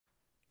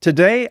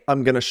Today,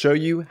 I'm going to show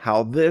you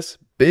how this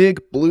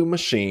big blue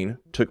machine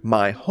took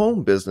my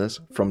home business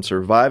from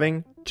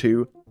surviving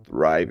to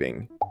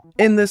thriving.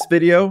 In this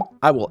video,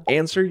 I will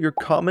answer your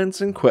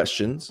comments and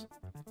questions.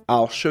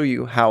 I'll show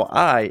you how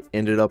I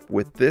ended up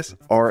with this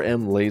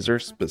RM laser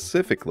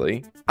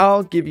specifically.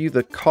 I'll give you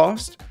the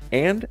cost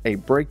and a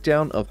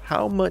breakdown of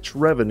how much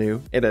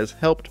revenue it has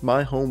helped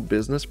my home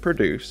business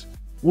produce.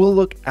 We'll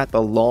look at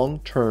the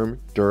long-term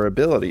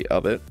durability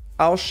of it.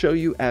 I'll show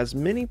you as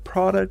many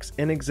products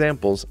and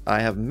examples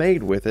I have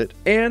made with it,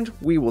 and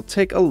we will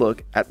take a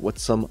look at what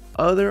some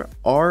other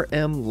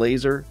RM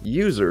laser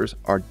users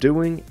are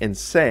doing and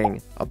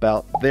saying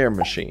about their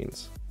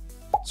machines.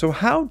 So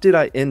how did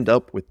I end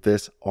up with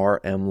this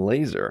RM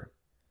laser?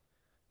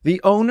 The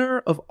owner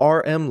of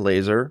RM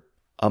Laser,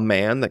 a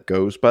man that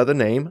goes by the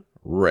name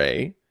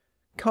Ray,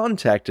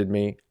 contacted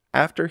me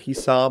after he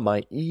saw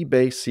my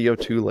eBay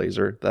CO2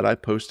 laser that I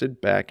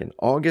posted back in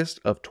August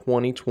of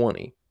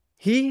 2020.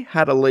 He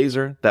had a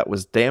laser that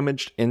was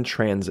damaged in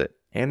transit,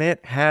 and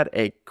it had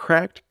a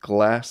cracked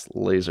glass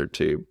laser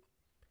tube.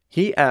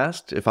 He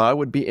asked if I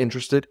would be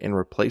interested in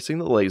replacing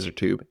the laser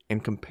tube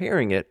and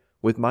comparing it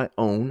with my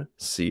own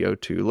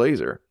CO2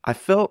 laser. I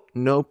felt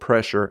no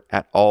pressure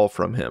at all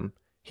from him.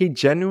 He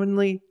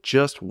genuinely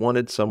just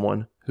wanted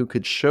someone who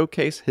could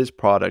showcase his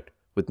product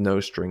with no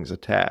strings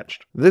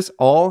attached. This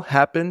all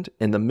happened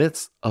in the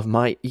midst of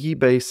my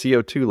eBay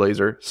CO2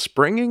 laser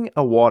springing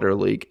a water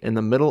leak in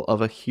the middle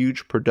of a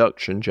huge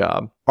production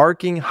job,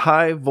 arcing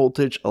high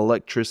voltage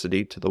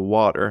electricity to the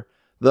water,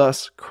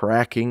 thus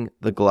cracking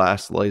the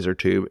glass laser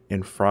tube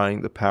and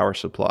frying the power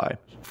supply.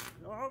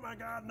 Oh my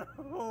God,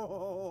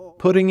 no!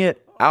 Putting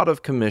it out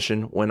of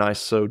commission when I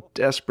so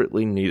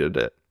desperately needed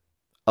it.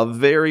 A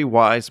very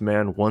wise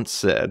man once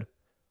said,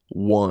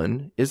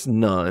 1 is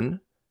none,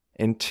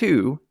 and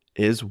 2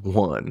 is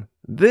 1.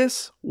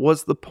 This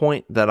was the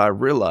point that I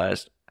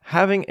realized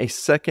having a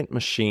second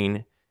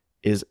machine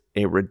is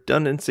a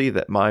redundancy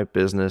that my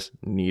business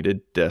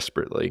needed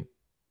desperately.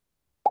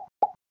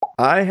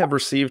 I have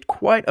received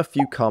quite a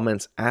few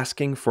comments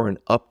asking for an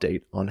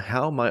update on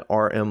how my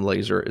RM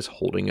laser is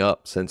holding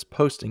up since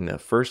posting that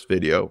first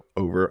video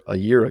over a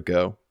year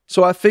ago.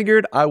 So I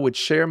figured I would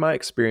share my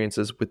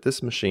experiences with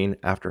this machine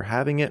after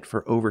having it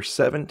for over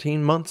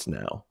 17 months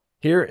now.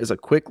 Here is a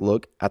quick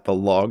look at the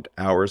logged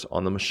hours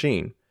on the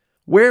machine,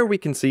 where we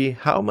can see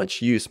how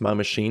much use my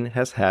machine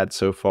has had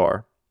so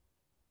far.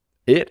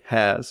 It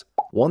has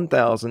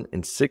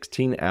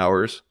 1,016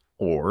 hours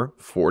or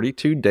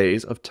 42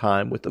 days of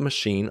time with the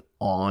machine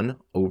on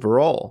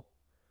overall.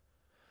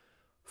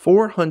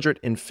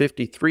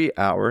 453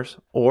 hours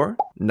or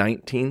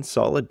 19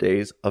 solid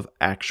days of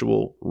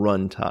actual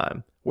run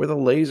time, where the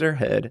laser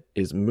head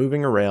is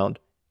moving around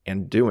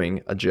and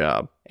doing a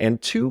job,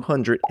 and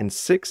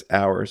 206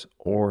 hours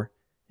or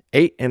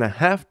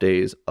 8.5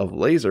 days of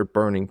laser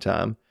burning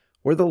time,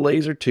 where the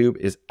laser tube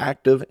is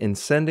active in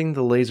sending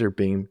the laser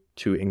beam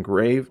to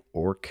engrave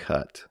or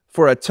cut,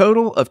 for a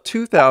total of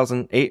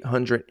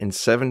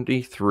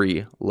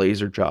 2,873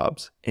 laser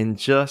jobs in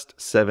just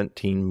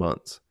 17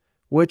 months,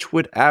 which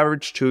would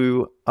average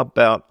to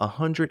about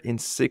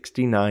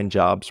 169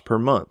 jobs per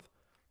month,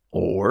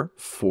 or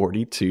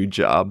 42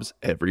 jobs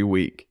every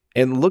week.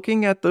 And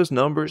looking at those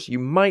numbers, you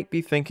might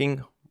be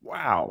thinking,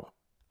 wow,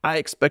 I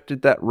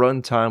expected that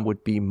runtime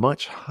would be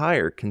much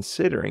higher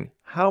considering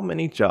how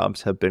many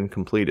jobs have been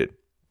completed.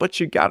 But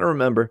you gotta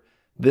remember,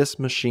 this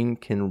machine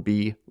can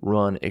be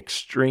run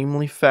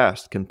extremely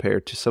fast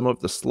compared to some of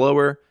the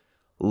slower,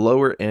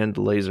 lower-end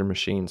laser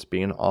machines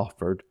being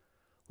offered,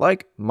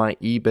 like my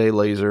eBay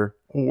laser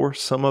or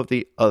some of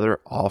the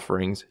other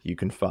offerings you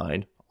can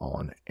find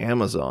on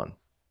Amazon.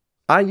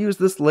 I use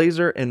this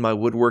laser in my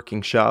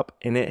woodworking shop,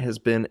 and it has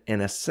been an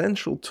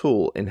essential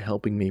tool in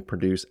helping me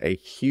produce a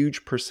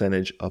huge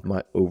percentage of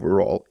my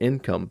overall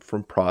income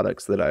from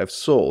products that I have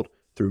sold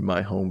through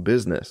my home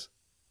business.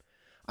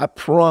 I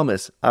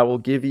promise I will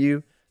give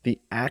you the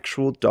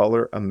actual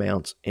dollar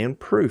amounts and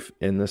proof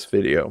in this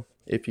video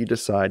if you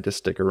decide to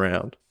stick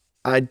around.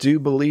 I do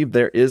believe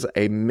there is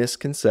a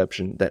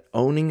misconception that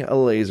owning a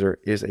laser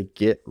is a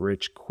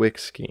get-rich-quick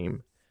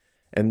scheme.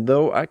 And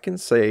though I can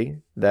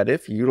say that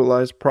if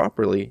utilized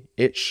properly,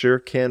 it sure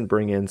can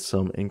bring in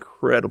some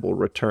incredible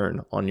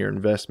return on your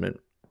investment.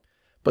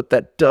 But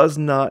that does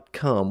not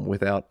come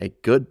without a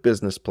good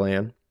business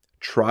plan,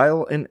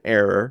 trial and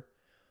error,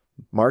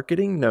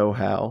 marketing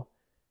know-how,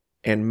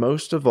 and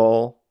most of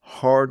all,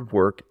 hard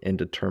work and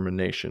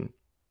determination.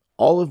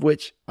 All of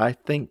which I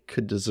think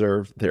could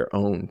deserve their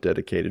own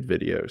dedicated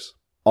videos.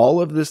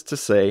 All of this to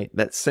say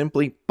that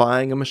simply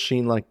buying a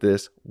machine like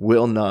this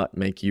will not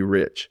make you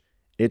rich.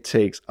 It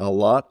takes a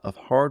lot of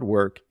hard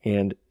work,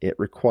 and it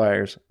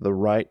requires the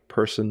right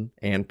person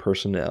and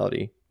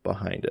personality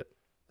behind it.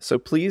 So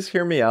please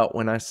hear me out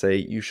when I say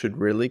you should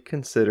really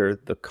consider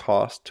the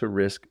cost to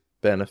risk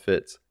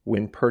benefits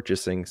when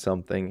purchasing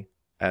something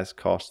as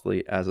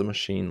costly as a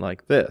machine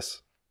like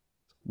this.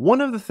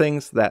 One of the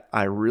things that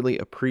I really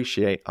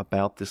appreciate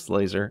about this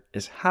laser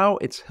is how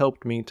it's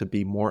helped me to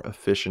be more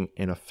efficient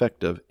and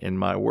effective in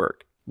my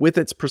work. With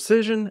its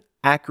precision,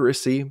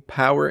 accuracy,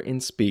 power,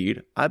 and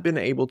speed, I've been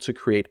able to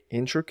create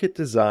intricate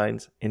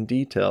designs and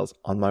details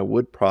on my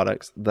wood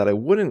products that I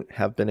wouldn't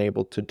have been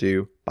able to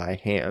do by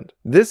hand.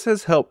 This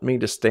has helped me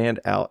to stand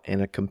out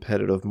in a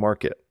competitive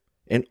market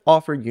and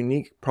offer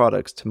unique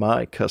products to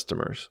my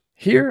customers.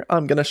 Here,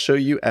 I'm going to show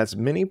you as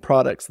many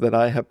products that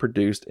I have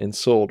produced and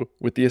sold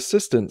with the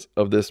assistance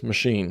of this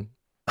machine.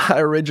 I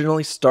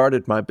originally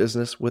started my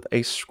business with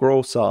a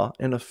scroll saw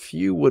and a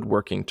few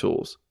woodworking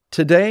tools.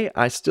 Today,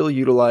 I still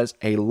utilize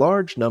a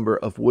large number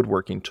of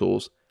woodworking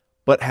tools,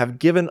 but have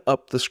given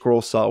up the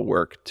scroll saw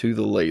work to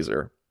the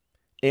laser.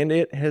 And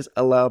it has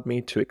allowed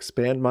me to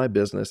expand my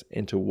business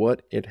into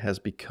what it has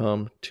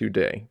become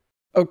today.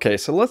 Okay,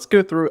 so let's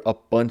go through a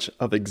bunch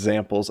of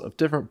examples of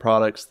different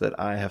products that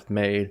I have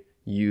made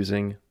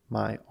using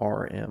my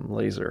RM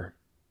laser.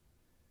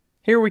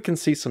 Here we can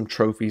see some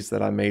trophies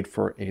that I made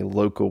for a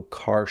local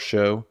car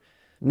show.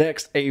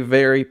 Next, a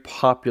very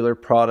popular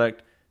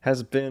product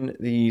has been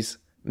these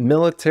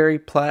military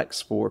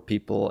plaques for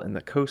people in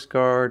the Coast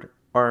Guard,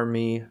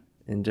 Army,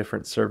 and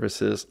different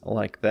services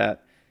like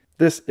that.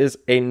 This is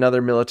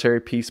another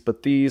military piece,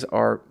 but these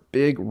are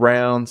big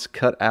rounds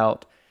cut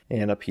out,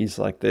 and a piece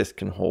like this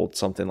can hold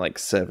something like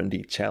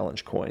 70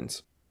 challenge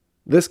coins.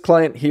 This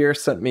client here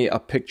sent me a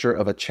picture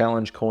of a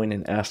challenge coin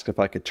and asked if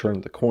I could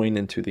turn the coin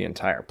into the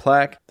entire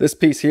plaque. This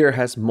piece here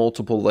has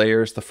multiple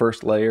layers. The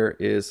first layer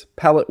is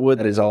pallet wood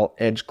that is all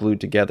edge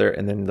glued together,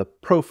 and then the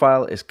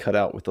profile is cut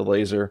out with the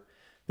laser.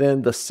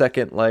 Then the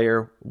second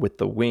layer with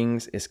the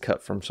wings is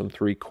cut from some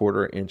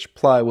 3/4 inch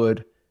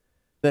plywood.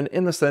 Then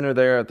in the center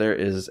there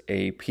is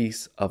a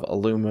piece of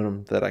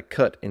aluminum that I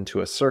cut into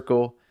a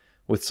circle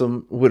with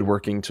some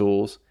woodworking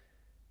tools.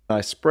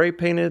 I spray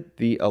painted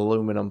the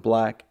aluminum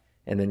black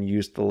and then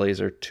used the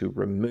laser to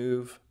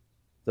remove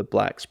the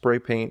black spray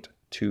paint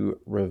to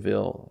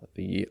reveal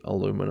the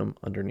aluminum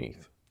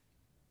underneath.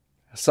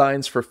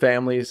 Signs for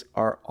families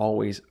are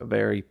always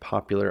very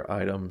popular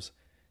items,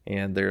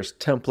 and there's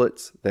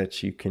templates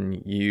that you can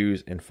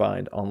use and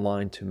find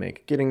online to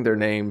make getting their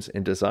names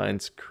and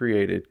designs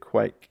created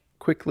quite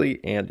quickly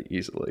and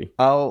easily.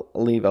 I'll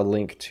leave a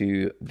link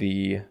to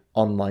the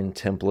online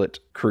template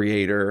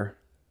creator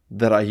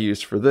that I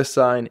used for this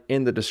sign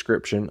in the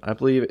description. I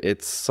believe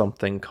it's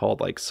something called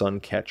like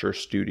Suncatcher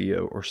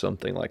Studio or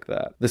something like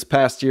that. This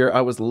past year,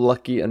 I was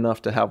lucky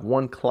enough to have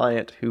one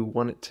client who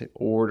wanted to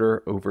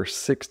order over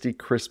 60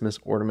 Christmas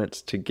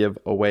ornaments to give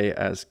away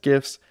as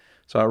gifts.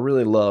 So I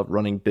really love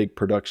running big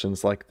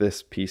productions like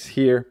this piece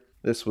here.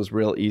 This was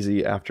real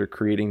easy after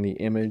creating the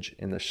image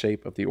in the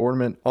shape of the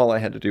ornament. All I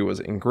had to do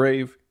was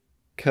engrave,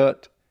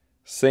 cut,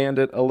 sand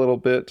it a little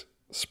bit,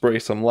 spray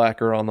some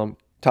lacquer on them,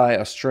 tie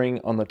a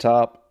string on the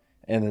top,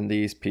 and then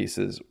these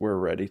pieces were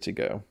ready to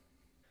go.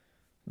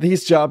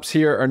 These jobs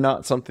here are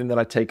not something that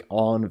I take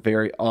on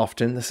very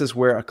often. This is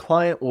where a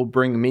client will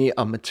bring me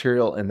a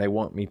material and they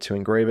want me to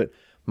engrave it.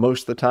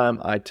 Most of the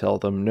time I tell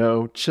them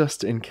no,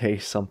 just in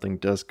case something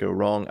does go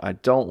wrong. I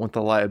don't want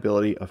the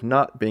liability of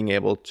not being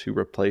able to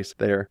replace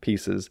their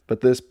pieces,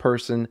 but this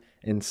person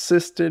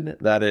insisted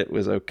that it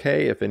was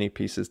okay if any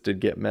pieces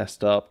did get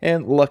messed up.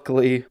 And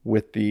luckily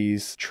with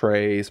these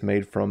trays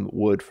made from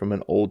wood from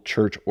an old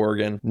church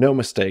organ, no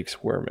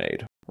mistakes were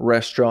made.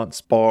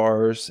 Restaurants,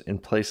 bars,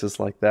 and places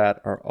like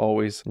that are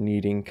always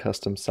needing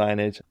custom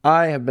signage.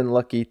 I have been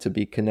lucky to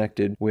be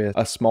connected with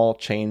a small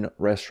chain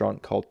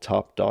restaurant called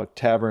Top Dog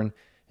Tavern,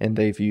 and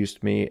they've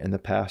used me in the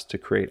past to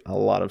create a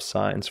lot of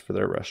signs for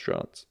their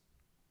restaurants.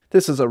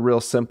 This is a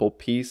real simple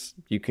piece.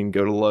 You can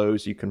go to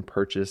Lowe's, you can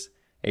purchase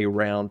a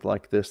round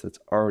like this that's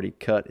already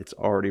cut, it's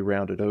already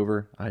rounded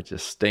over. I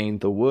just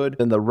stained the wood.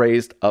 Then the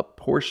raised up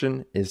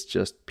portion is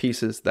just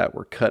pieces that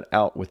were cut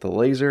out with the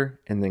laser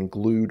and then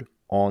glued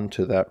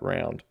onto that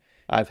round.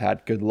 I've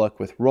had good luck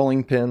with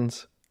rolling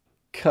pins,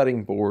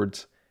 cutting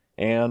boards,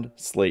 and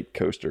slate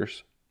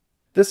coasters.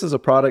 This is a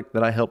product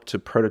that I helped to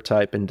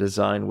prototype and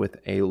design with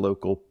a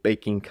local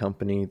baking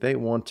company. They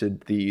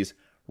wanted these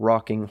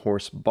rocking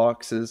horse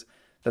boxes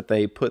that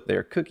they put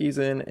their cookies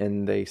in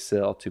and they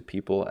sell to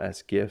people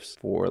as gifts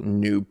for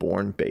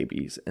newborn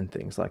babies and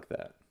things like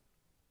that.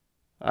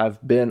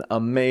 I've been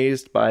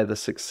amazed by the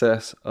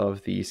success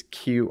of these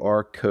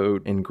QR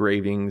code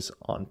engravings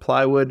on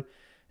plywood.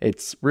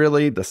 It's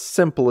really the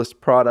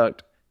simplest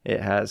product. It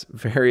has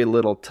very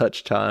little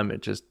touch time.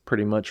 It just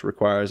pretty much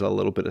requires a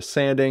little bit of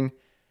sanding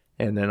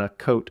and then a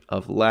coat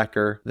of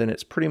lacquer. Then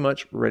it's pretty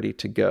much ready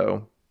to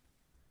go.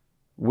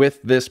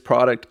 With this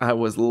product, I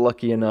was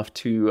lucky enough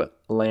to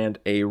land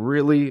a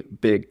really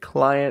big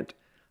client.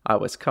 I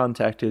was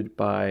contacted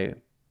by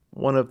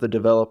one of the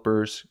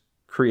developers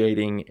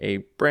creating a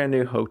brand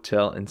new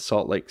hotel in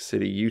Salt Lake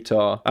City,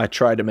 Utah. I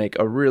tried to make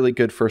a really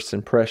good first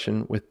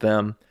impression with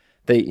them.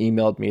 They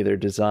emailed me their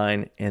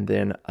design, and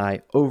then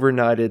I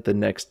overnighted the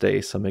next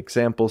day some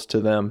examples to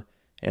them,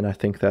 and I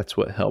think that's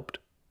what helped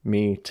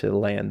me to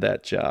land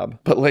that job.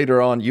 But later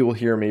on, you will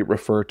hear me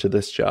refer to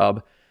this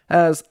job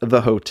as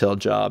the hotel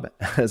job,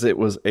 as it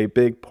was a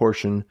big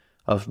portion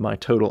of my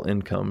total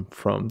income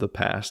from the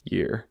past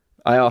year.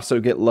 I also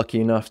get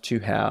lucky enough to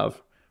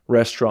have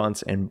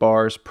Restaurants and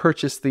bars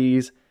purchase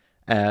these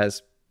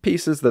as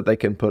pieces that they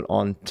can put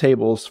on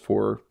tables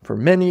for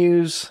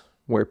menus,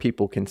 where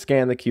people can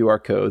scan the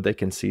QR code, they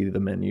can see the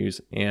menus.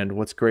 And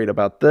what's great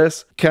about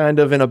this, kind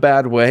of in a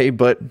bad way,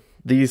 but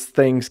these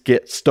things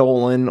get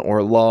stolen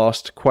or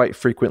lost quite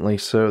frequently,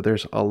 so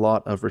there's a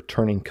lot of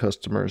returning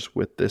customers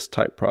with this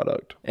type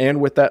product.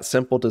 And with that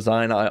simple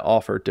design, I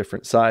offer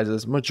different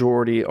sizes.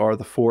 Majority are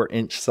the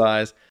 4-inch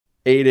size,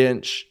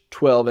 8-inch,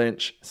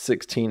 12-inch,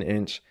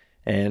 16-inch,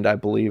 and I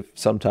believe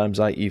sometimes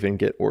I even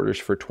get orders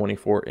for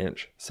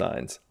 24-inch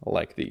signs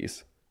like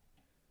these.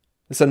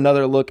 This is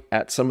another look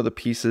at some of the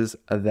pieces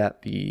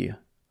that the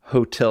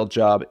hotel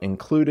job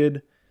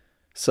included.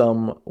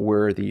 Some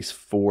were these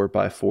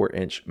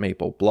 4x4-inch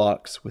maple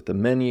blocks with a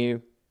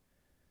menu.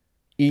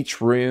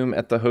 Each room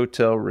at the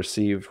hotel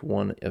received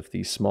one of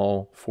these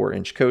small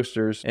 4-inch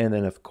coasters. And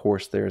then, of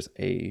course, there's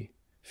a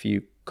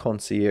few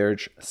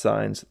concierge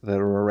signs that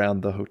are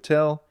around the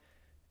hotel,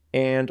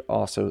 and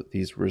also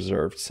these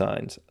reserved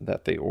signs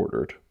that they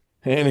ordered.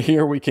 And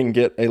here we can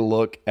get a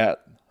look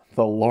at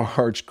the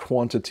large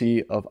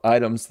quantity of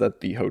items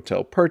that the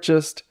hotel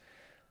purchased.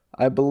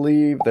 I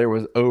believe there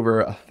was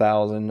over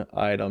 1,000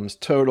 items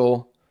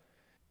total,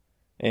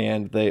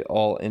 and they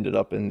all ended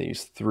up in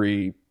these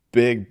 3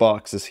 big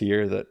boxes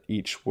here that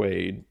each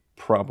weighed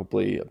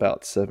probably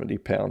about 70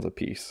 pounds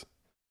apiece.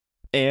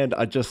 And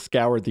I just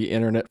scoured the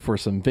internet for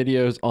some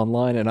videos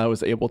online, and I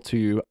was able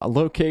to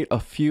locate a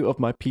few of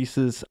my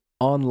pieces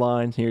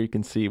online. Here you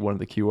can see one of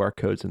the QR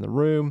codes in the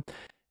room.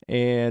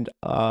 And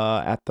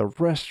at the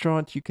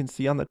restaurant, you can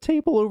see on the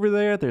table over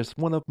there, there's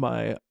one of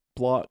my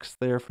blocks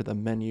there for the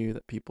menu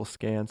that people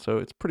scan. So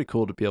it's pretty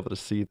cool to be able to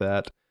see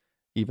that,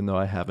 even though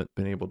I haven't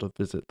been able to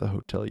visit the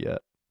hotel yet.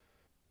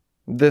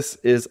 This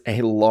is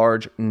a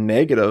large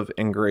negative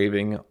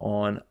engraving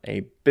on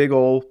a big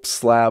old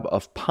slab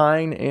of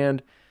pine.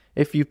 And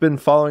if you've been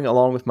following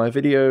along with my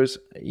videos,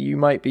 you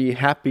might be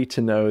happy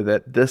to know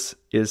that this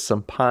is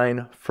some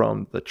pine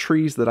from the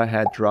trees that I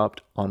had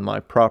dropped on my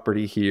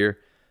property here.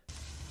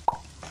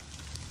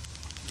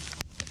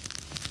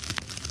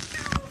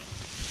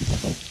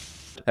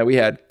 That we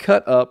had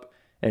cut up,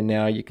 and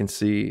now you can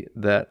see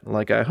that,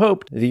 like I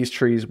hoped, these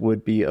trees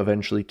would be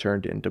eventually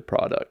turned into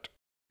product.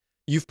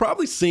 You've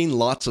probably seen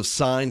lots of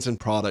signs and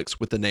products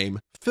with the name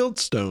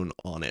Fieldstone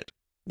on it.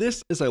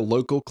 This is a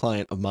local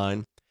client of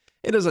mine.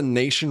 It is a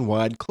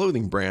nationwide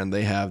clothing brand.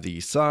 They have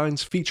these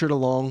signs featured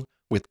along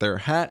with their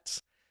hats,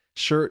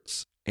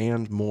 shirts,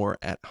 and more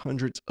at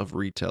hundreds of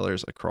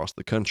retailers across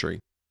the country.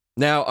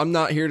 Now, I'm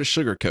not here to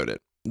sugarcoat it.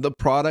 The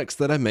products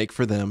that I make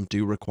for them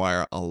do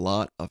require a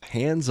lot of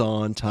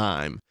hands-on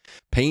time.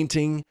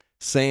 Painting,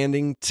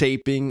 sanding,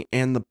 taping,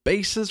 and the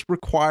bases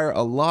require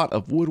a lot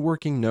of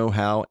woodworking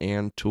know-how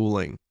and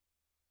tooling.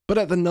 But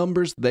at the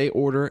numbers they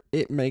order,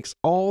 it makes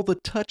all the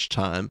touch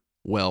time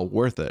well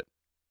worth it.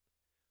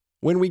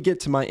 When we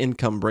get to my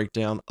income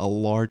breakdown, a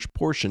large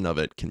portion of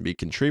it can be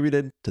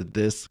contributed to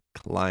this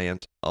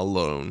client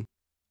alone.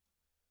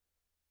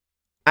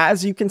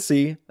 As you can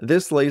see,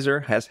 this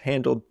laser has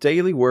handled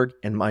daily work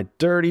in my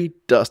dirty,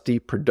 dusty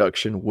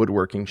production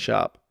woodworking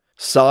shop.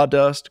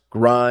 Sawdust,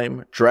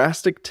 grime,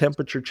 drastic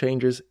temperature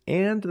changes,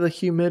 and the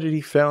humidity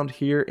found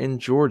here in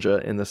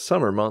Georgia in the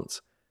summer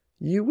months.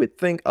 You would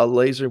think a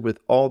laser with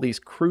all these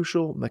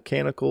crucial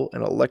mechanical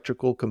and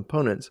electrical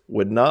components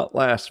would not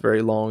last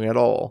very long at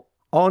all.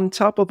 On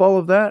top of all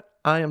of that,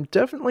 I am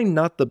definitely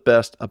not the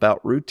best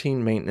about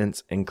routine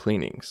maintenance and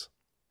cleanings.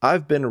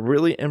 I've been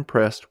really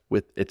impressed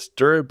with its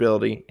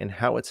durability and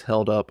how it's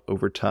held up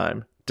over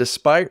time,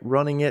 despite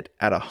running it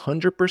at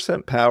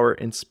 100% power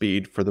and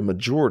speed for the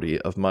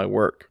majority of my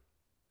work.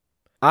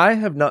 I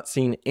have not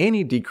seen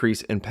any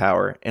decrease in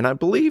power, and I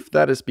believe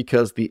that is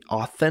because the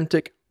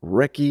authentic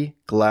Recce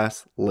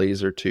glass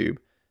laser tube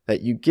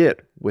that you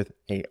get with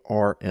a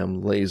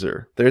RM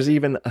laser. There's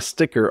even a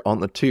sticker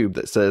on the tube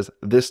that says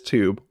this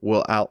tube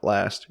will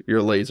outlast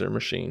your laser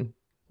machine.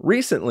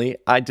 Recently,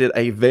 I did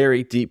a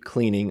very deep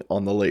cleaning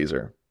on the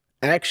laser.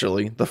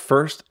 Actually, the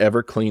first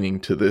ever cleaning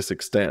to this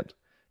extent.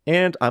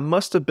 And I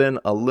must have been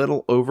a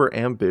little over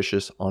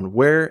ambitious on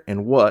where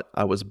and what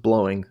I was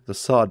blowing the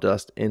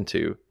sawdust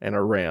into and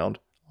around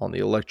on the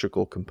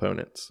electrical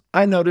components.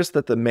 I noticed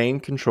that the main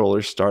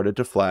controller started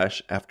to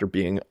flash after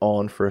being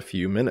on for a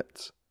few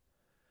minutes.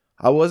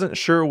 I wasn't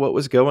sure what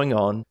was going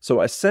on, so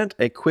I sent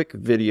a quick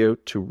video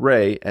to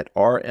Ray at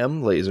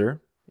RM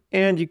Laser,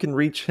 and you can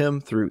reach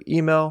him through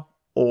email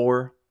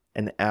or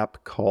an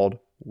app called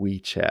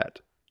WeChat.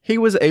 He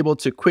was able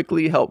to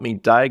quickly help me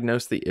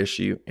diagnose the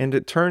issue, and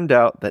it turned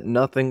out that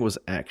nothing was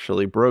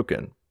actually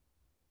broken.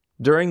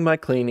 During my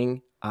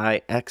cleaning,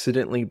 I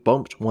accidentally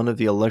bumped one of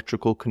the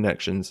electrical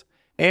connections,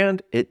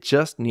 and it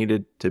just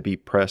needed to be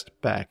pressed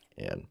back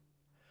in.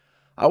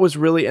 I was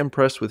really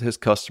impressed with his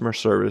customer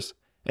service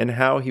and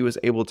how he was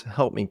able to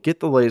help me get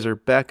the laser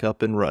back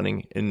up and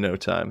running in no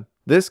time.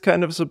 This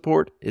kind of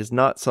support is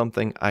not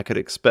something I could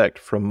expect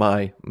from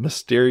my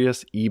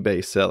mysterious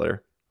eBay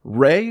seller.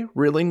 Ray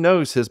really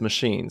knows his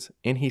machines,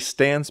 and he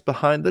stands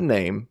behind the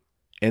name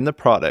and the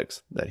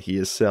products that he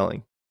is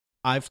selling.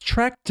 I've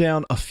tracked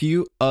down a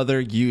few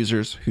other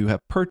users who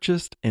have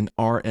purchased an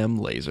RM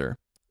laser.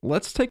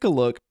 Let's take a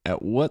look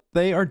at what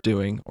they are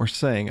doing or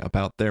saying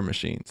about their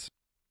machines.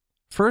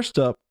 First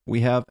up,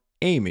 we have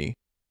Amy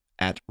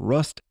at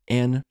Rust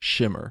and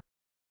Shimmer.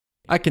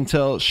 I can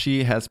tell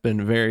she has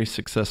been very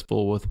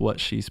successful with what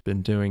she's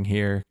been doing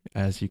here.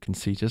 As you can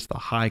see, just the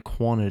high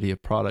quantity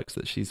of products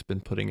that she's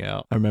been putting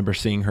out. I remember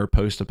seeing her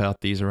post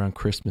about these around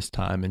Christmas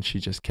time, and she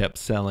just kept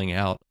selling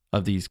out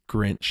of these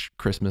Grinch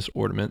Christmas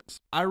ornaments.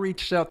 I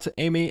reached out to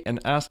Amy and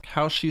asked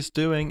how she's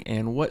doing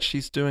and what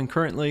she's doing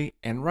currently,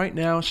 and right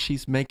now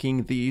she's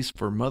making these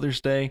for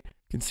Mother's Day.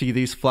 You can see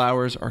these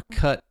flowers are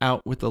cut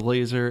out with the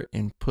laser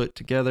and put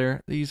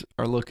together. These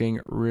are looking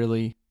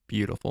really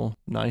beautiful.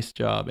 Nice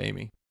job,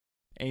 Amy.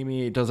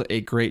 Amy does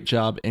a great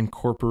job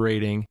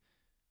incorporating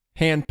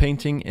hand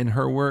painting in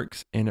her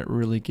works, and it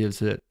really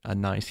gives it a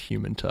nice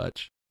human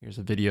touch. Here's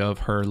a video of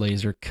her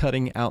laser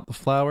cutting out the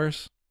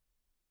flowers.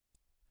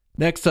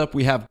 Next up,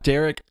 we have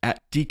Derek at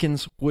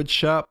Deacon's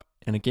Woodshop,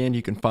 and again,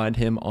 you can find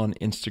him on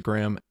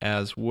Instagram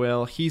as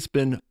well. He's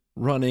been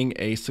running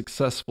a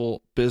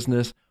successful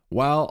business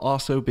while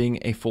also being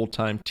a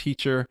full-time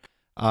teacher.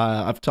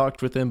 I've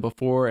talked with him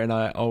before, and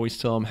I always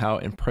tell him how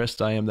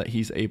impressed I am that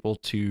he's able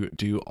to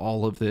do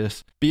all of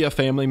this, be a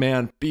family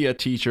man, be a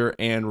teacher,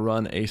 and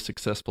run a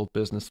successful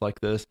business like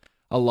this.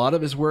 A lot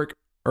of his work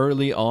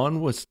early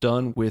on was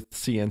done with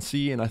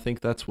CNC, and I think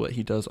that's what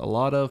he does a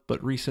lot of,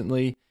 but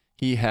recently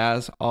he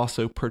has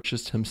also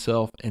purchased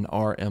himself an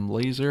RM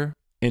laser.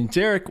 And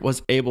Derek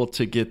was able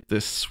to get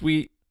this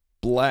sweet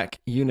black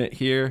unit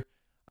here.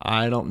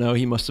 I don't know,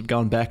 he must have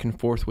gone back and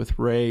forth with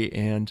Ray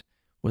and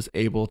was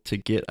able to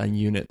get a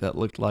unit that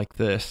looked like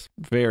this.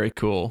 Very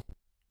cool.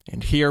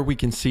 And here we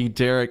can see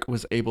Derek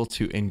was able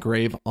to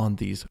engrave on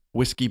these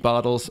whiskey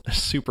bottles.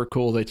 Super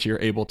cool that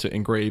you're able to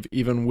engrave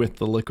even with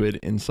the liquid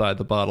inside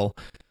the bottle.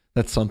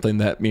 That's something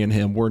that me and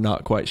him were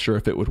not quite sure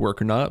if it would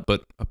work or not,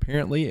 but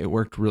apparently it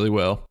worked really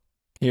well.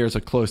 Here's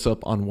a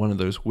close-up on one of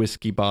those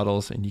whiskey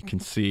bottles, and you can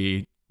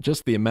see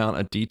just the amount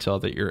of detail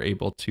that you're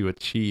able to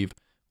achieve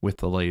with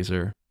the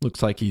laser.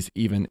 Looks like he's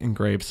even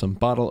engraved some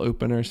bottle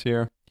openers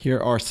here. Here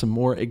are some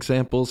more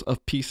examples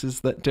of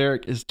pieces that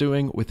Derek is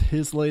doing with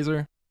his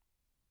laser.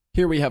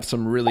 Here we have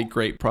some really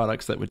great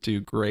products that would do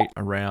great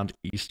around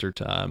Easter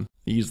time.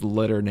 These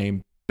letter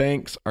name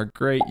banks are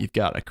great. You've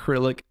got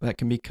acrylic that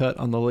can be cut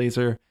on the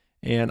laser,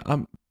 and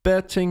I'm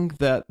betting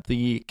that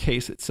the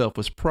case itself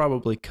was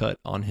probably cut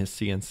on his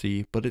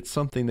CNC, but it's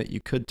something that you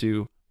could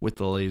do with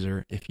the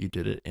laser if you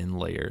did it in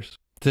layers.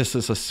 This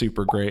is a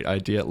super great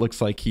idea. It looks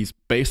like he's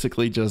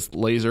basically just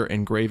laser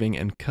engraving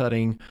and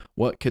cutting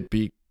what could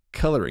be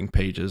coloring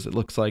pages. It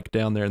looks like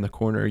down there in the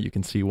corner, you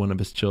can see one of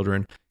his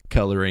children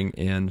coloring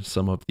in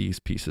some of these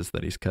pieces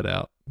that he's cut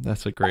out.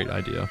 That's a great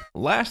idea.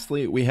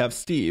 Lastly, we have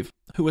Steve,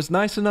 who was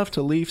nice enough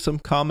to leave some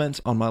comments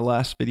on my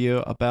last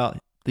video about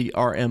the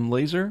RM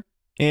laser.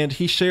 And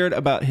he shared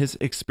about his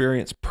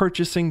experience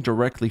purchasing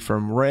directly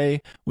from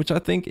Ray, which I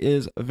think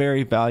is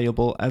very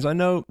valuable, as I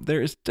know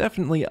there is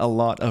definitely a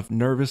lot of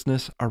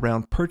nervousness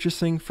around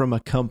purchasing from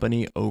a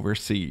company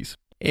overseas.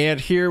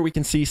 And here we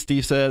can see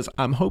Steve says,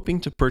 I'm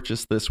hoping to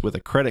purchase this with a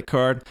credit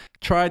card.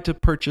 Tried to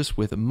purchase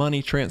with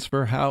money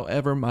transfer.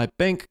 However, my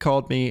bank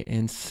called me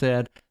and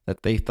said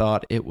that they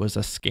thought it was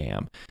a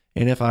scam.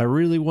 And if I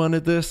really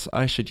wanted this,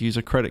 I should use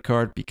a credit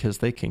card because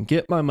they can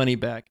get my money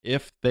back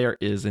if there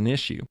is an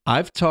issue.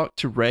 I've talked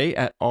to Ray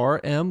at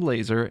RM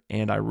Laser,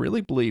 and I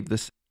really believe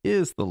this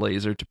is the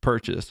laser to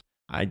purchase.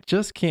 I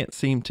just can't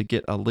seem to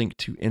get a link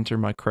to enter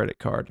my credit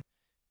card.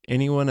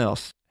 Anyone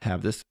else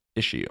have this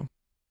issue?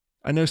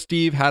 I know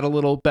Steve had a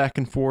little back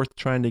and forth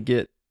trying to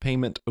get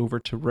payment over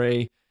to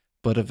Ray,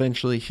 but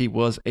eventually he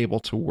was able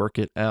to work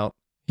it out.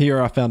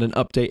 Here I found an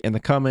update in the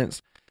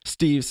comments.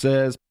 Steve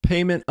says,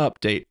 payment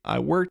update. I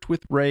worked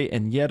with Ray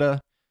and Yetta,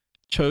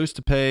 chose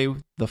to pay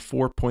the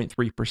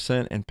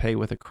 4.3% and pay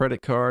with a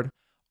credit card.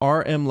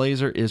 RM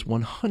Laser is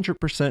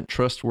 100%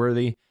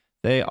 trustworthy.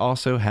 They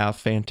also have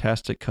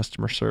fantastic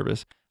customer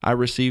service. I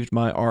received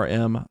my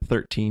RM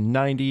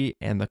 1390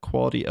 and the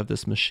quality of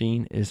this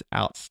machine is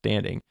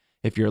outstanding.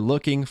 If you're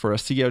looking for a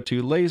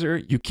CO2 laser,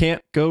 you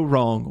can't go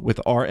wrong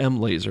with RM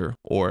Laser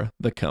or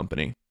the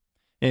company.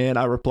 And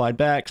I replied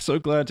back, so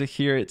glad to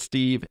hear it,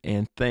 Steve,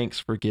 and thanks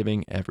for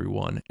giving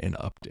everyone an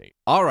update.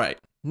 All right,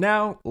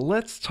 now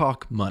let's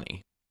talk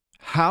money.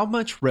 How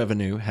much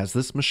revenue has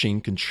this machine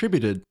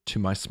contributed to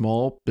my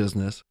small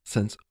business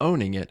since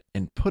owning it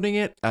and putting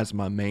it as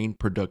my main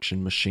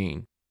production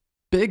machine?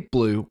 Big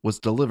Blue was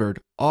delivered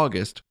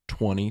August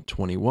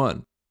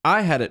 2021.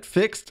 I had it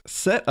fixed,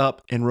 set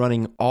up, and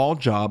running all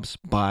jobs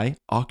by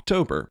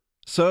October.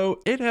 So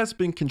it has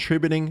been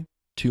contributing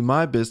to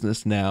my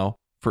business now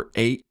for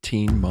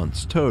 18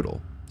 months total.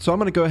 So I'm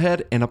going to go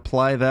ahead and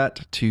apply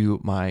that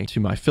to my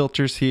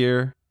filters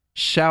here.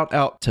 Shout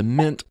out to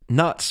Mint,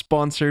 not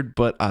sponsored,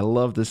 but I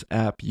love this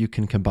app. You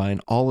can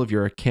combine all of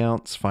your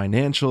accounts,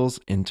 financials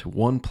into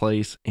one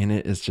place, and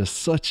it is just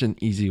such an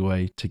easy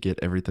way to get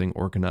everything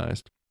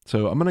organized.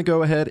 So I'm going to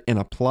go ahead and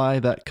apply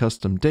that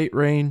custom date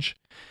range.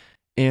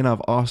 And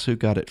I've also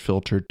got it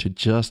filtered to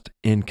just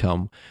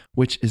income,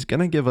 which is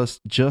going to give us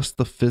just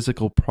the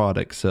physical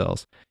product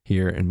sales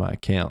here in my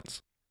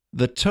accounts.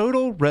 The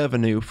total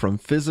revenue from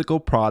physical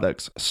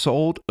products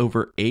sold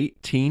over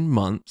 18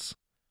 months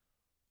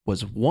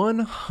was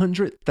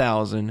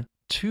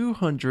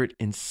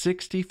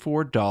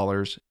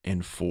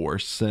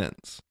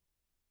 $100,264.04.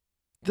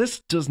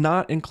 This does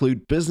not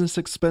include business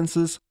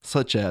expenses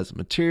such as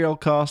material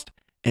cost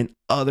and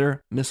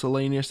other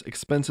miscellaneous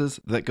expenses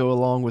that go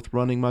along with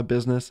running my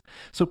business,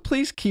 so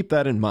please keep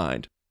that in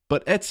mind.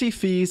 But Etsy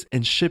fees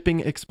and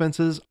shipping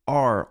expenses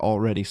are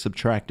already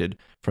subtracted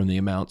from the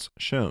amounts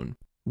shown.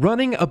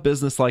 Running a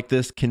business like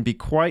this can be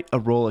quite a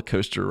roller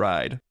coaster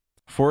ride.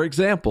 For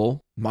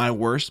example, my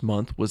worst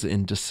month was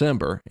in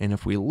December, and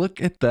if we look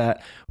at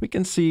that, we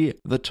can see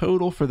the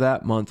total for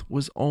that month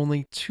was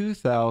only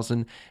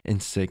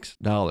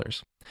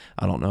 $2,006.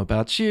 I don't know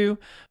about you,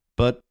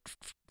 but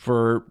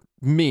for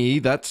me,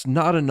 that's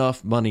not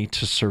enough money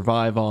to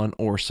survive on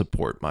or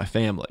support my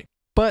family.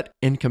 But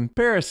in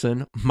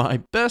comparison,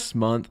 my best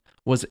month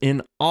was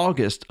in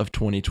August of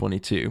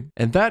 2022,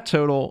 and that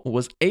total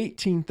was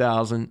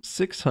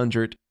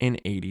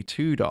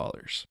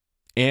 $18,682.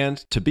 And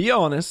to be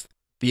honest,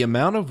 the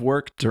amount of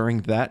work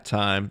during that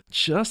time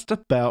just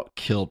about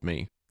killed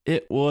me.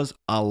 It was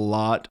a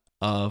lot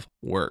of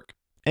work.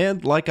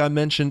 And like I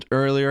mentioned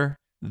earlier,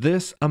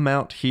 this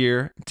amount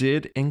here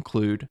did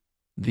include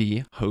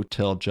the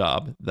hotel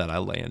job that I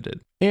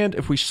landed. And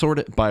if we sort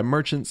it by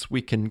merchants,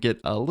 we can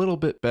get a little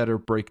bit better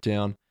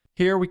breakdown.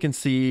 Here we can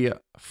see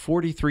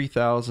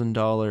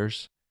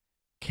 $43,000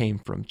 came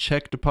from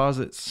check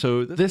deposits.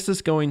 So this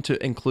is going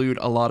to include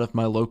a lot of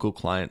my local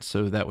clients.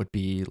 So that would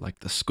be like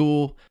the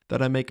school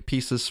that I make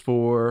pieces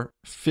for,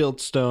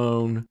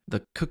 Fieldstone,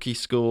 the cookie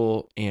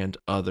school, and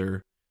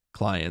other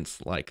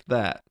clients like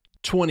that.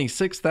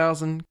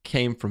 $26,000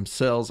 came from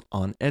sales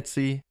on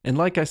Etsy. And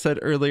like I said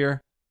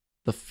earlier,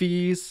 the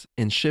fees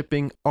and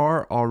shipping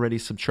are already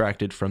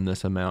subtracted from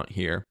this amount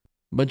here.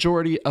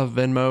 Majority of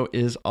Venmo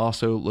is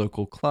also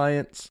local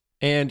clients.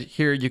 And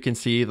here you can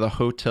see the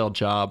hotel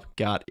job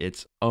got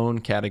its own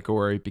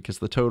category because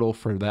the total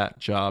for that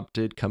job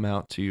did come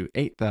out to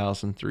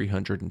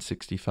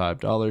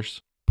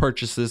 $8,365.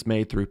 Purchases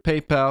made through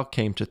PayPal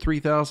came to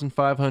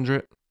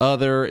 $3,500.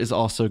 Other is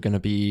also going to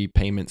be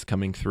payments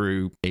coming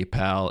through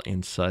PayPal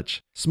and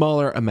such,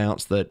 smaller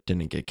amounts that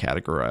didn't get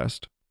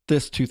categorized.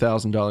 This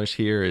 $2,000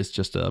 here is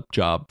just a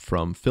job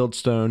from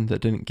Fieldstone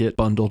that didn't get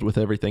bundled with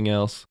everything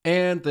else.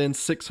 And then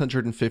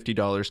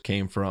 $650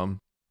 came from,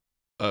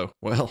 oh,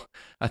 well,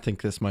 I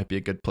think this might be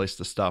a good place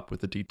to stop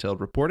with the detailed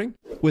reporting.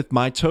 With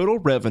my total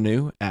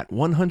revenue at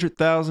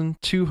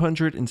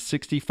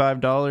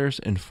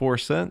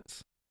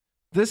 $100,265.04,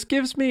 this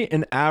gives me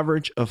an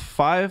average of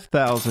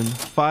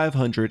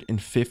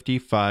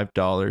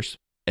 $5,555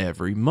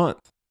 every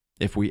month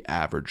if we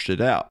averaged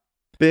it out.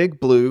 Big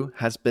Blue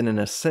has been an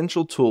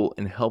essential tool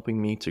in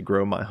helping me to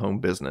grow my home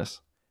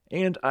business,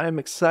 and I am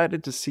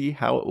excited to see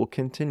how it will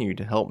continue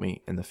to help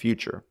me in the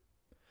future.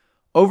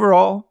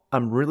 Overall,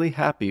 I'm really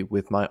happy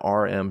with my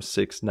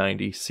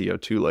RM690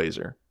 CO2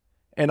 laser,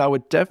 and I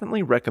would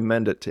definitely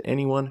recommend it to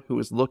anyone who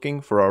is looking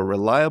for a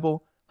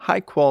reliable,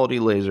 high-quality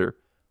laser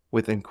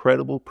with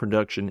incredible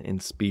production and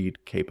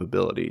speed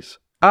capabilities.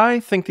 I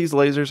think these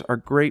lasers are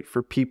great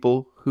for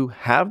people who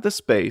have the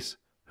space,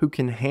 who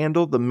can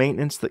handle the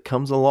maintenance that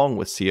comes along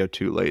with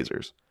CO2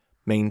 lasers,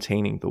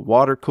 maintaining the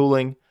water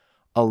cooling,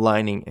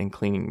 aligning and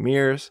cleaning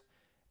mirrors,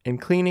 and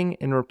cleaning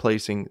and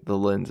replacing the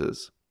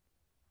lenses.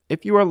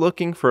 If you are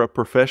looking for a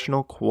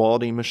professional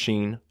quality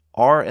machine,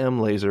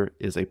 RM Laser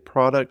is a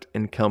product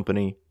and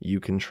company you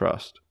can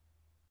trust.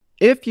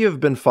 If you have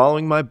been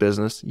following my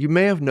business, you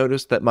may have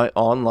noticed that my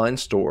online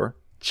store,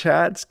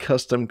 Chad's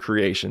Custom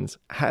Creations,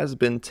 has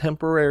been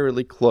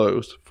temporarily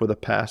closed for the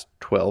past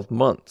 12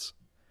 months.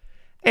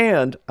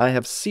 And I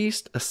have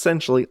ceased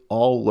essentially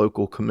all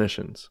local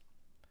commissions.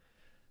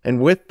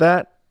 And with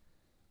that,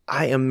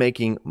 I am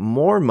making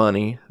more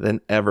money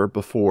than ever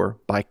before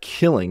by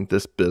killing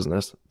this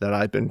business that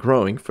I've been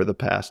growing for the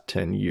past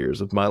 10 years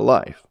of my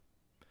life.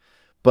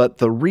 But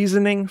the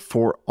reasoning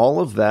for all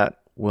of that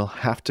will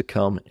have to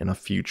come in a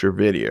future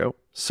video.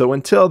 So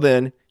until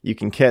then, you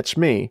can catch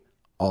me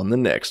on the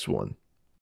next one.